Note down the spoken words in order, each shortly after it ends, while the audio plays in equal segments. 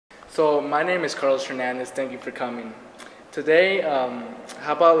So my name is Carlos Hernandez. Thank you for coming. Today,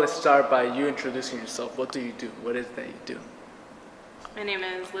 how about let's start by you introducing yourself. What do you do? What is it that you do? My name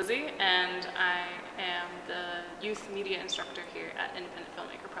is Lizzie, and I am the youth media instructor here at Independent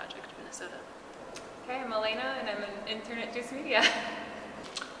Filmmaker Project, Minnesota. Okay, I'm Elena, and I'm an intern at JuiceMedia.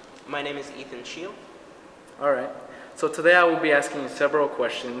 My name is Ethan Shield. All right. So today I will be asking you several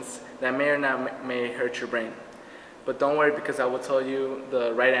questions that may or not may hurt your brain. But don't worry, because I will tell you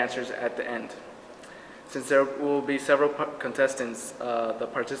the right answers at the end. Since there will be several contestants, the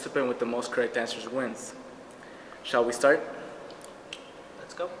participant with the most correct answers wins. Shall we start?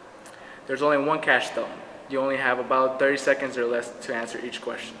 Let's go. There's only one catch though. You only have about 30 seconds or less to answer each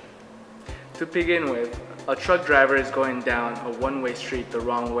question. To begin with, a truck driver is going down a one-way street the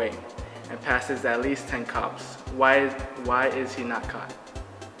wrong way and passes at least 10 cops. Why is he not caught?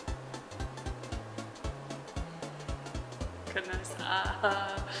 Goodness,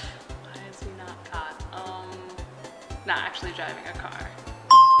 why is he not caught? Not actually driving a car.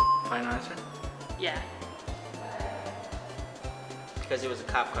 Final answer? Yeah. Because it was a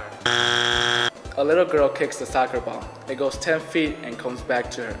cop car. A little girl kicks the soccer ball. It goes 10 feet and comes back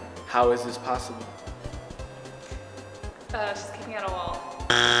to her. How is this possible? She's kicking out a wall.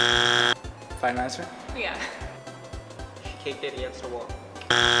 Final answer? Yeah. She kicked it against the wall.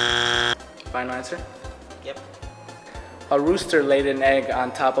 Final answer? Yep. A rooster laid an egg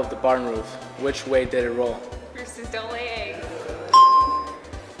on top of the barn roof. Which way did it roll? Roosters don't lay eggs.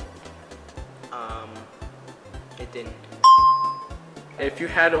 It didn't. If you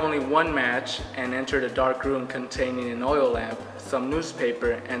had only one match and entered a dark room containing an oil lamp, some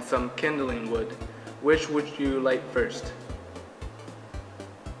newspaper, and some kindling wood, which would you light first?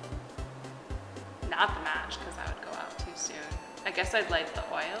 Not the match, because that would go out too soon. I guess I'd light the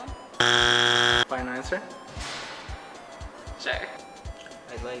oil. Final answer? Sure.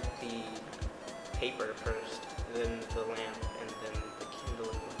 I like the paper first, then the lamp, and then the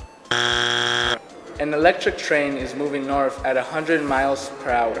kindling wood. An electric train is moving north at 100 miles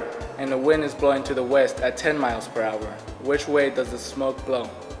per hour, and the wind is blowing to the west at 10 miles per hour. Which way does the smoke blow?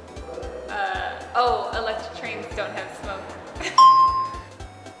 Electric trains don't have smoke.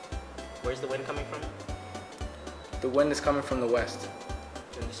 Where's the wind coming from? The wind is coming from the west.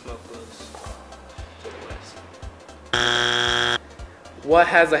 Then the smoke blows to the west. What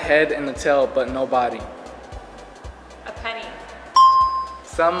has a head and a tail but no body? A penny.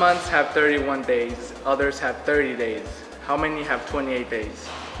 Some months have 31 days, others have 30 days. How many have 28 days?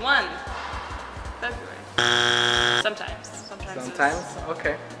 1. February. Sometimes. Sometimes?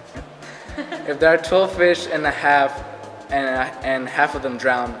 Okay. If there are 12 fish and a half, and half of them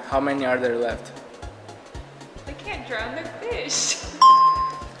drown, how many are there left? They can't drown their fish.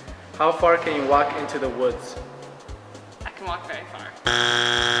 How far can you walk into the woods? I can walk very far.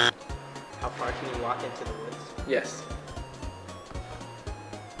 How far can you walk into the woods? Yes.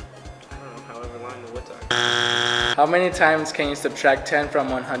 I don't know, however long the woods are. How many times can you subtract 10 from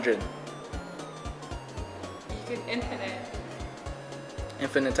 100? You can infinite.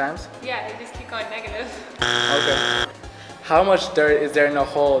 Infinite times? Yeah, you just keep going negative. Okay. How much dirt is there in a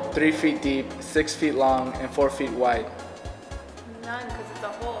hole 3 feet deep, 6 feet long, and 4 feet wide? None, because it's a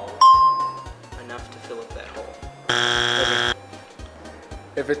hole. Enough to fill up that hole. Okay.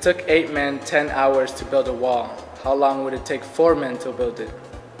 If it took 8 men 10 hours to build a wall, how long would it take 4 men to build it?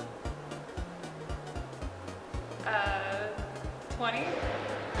 20?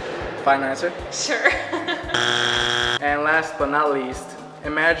 Final answer? Sure. And last but not least,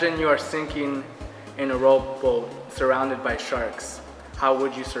 imagine you are sinking in a rowboat surrounded by sharks. How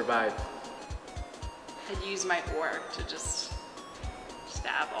would you survive? I'd use my oar to just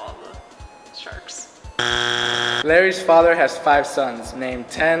stab all the sharks. Larry's father has 5 sons, named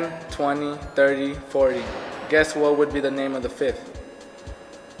 10, 20, 30, 40. Guess what would be the name of the 5th?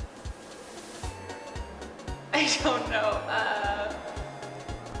 I don't know.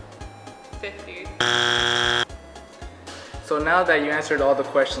 50. So now that you answered all the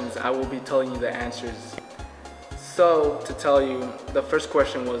questions, I will be telling you the answers. So, to tell you, the first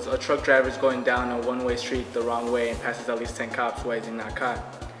question was, a truck driver is going down a one-way street the wrong way and passes at least 10 cops. Why is he not caught?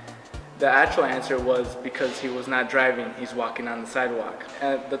 The actual answer was because he was not driving, he's walking on the sidewalk.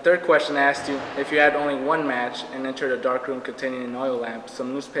 And the third question asked you, if you had only one match and entered a dark room containing an oil lamp,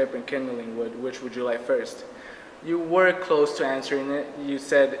 some newspaper and kindling wood, which would you light first? You were close to answering it. You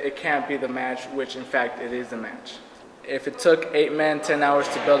said it can't be the match, which in fact it is the match. If it took 8 men 10 hours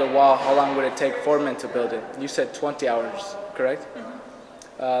to build a wall, how long would it take 4 men to build it? You said 20 hours, correct?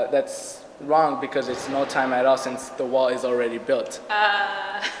 That's wrong, because it's no time at all since the wall is already built.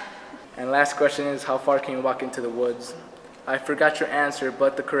 And last question is, how far can you walk into the woods? I forgot your answer,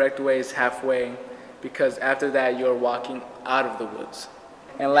 but the correct way is halfway, because after that you're walking out of the woods.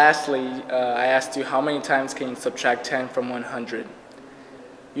 And lastly, I asked you how many times can you subtract 10 from 100?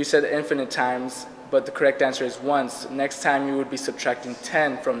 You said infinite times, but the correct answer is once. Next time you would be subtracting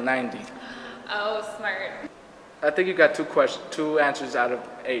 10 from 90. Oh, smart. I think you got two answers out of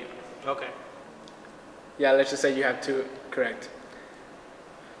 8. Okay. Yeah, let's just say you have 2 correct.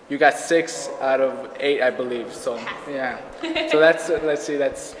 You got 6 out of 8, I believe. So yeah. So that's let's see,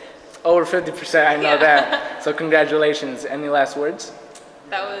 that's over 50%. I know that. So congratulations. Any last words?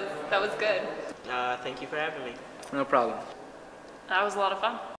 That was good. Thank you for having me. No problem. That was a lot of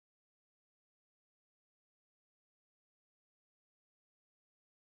fun.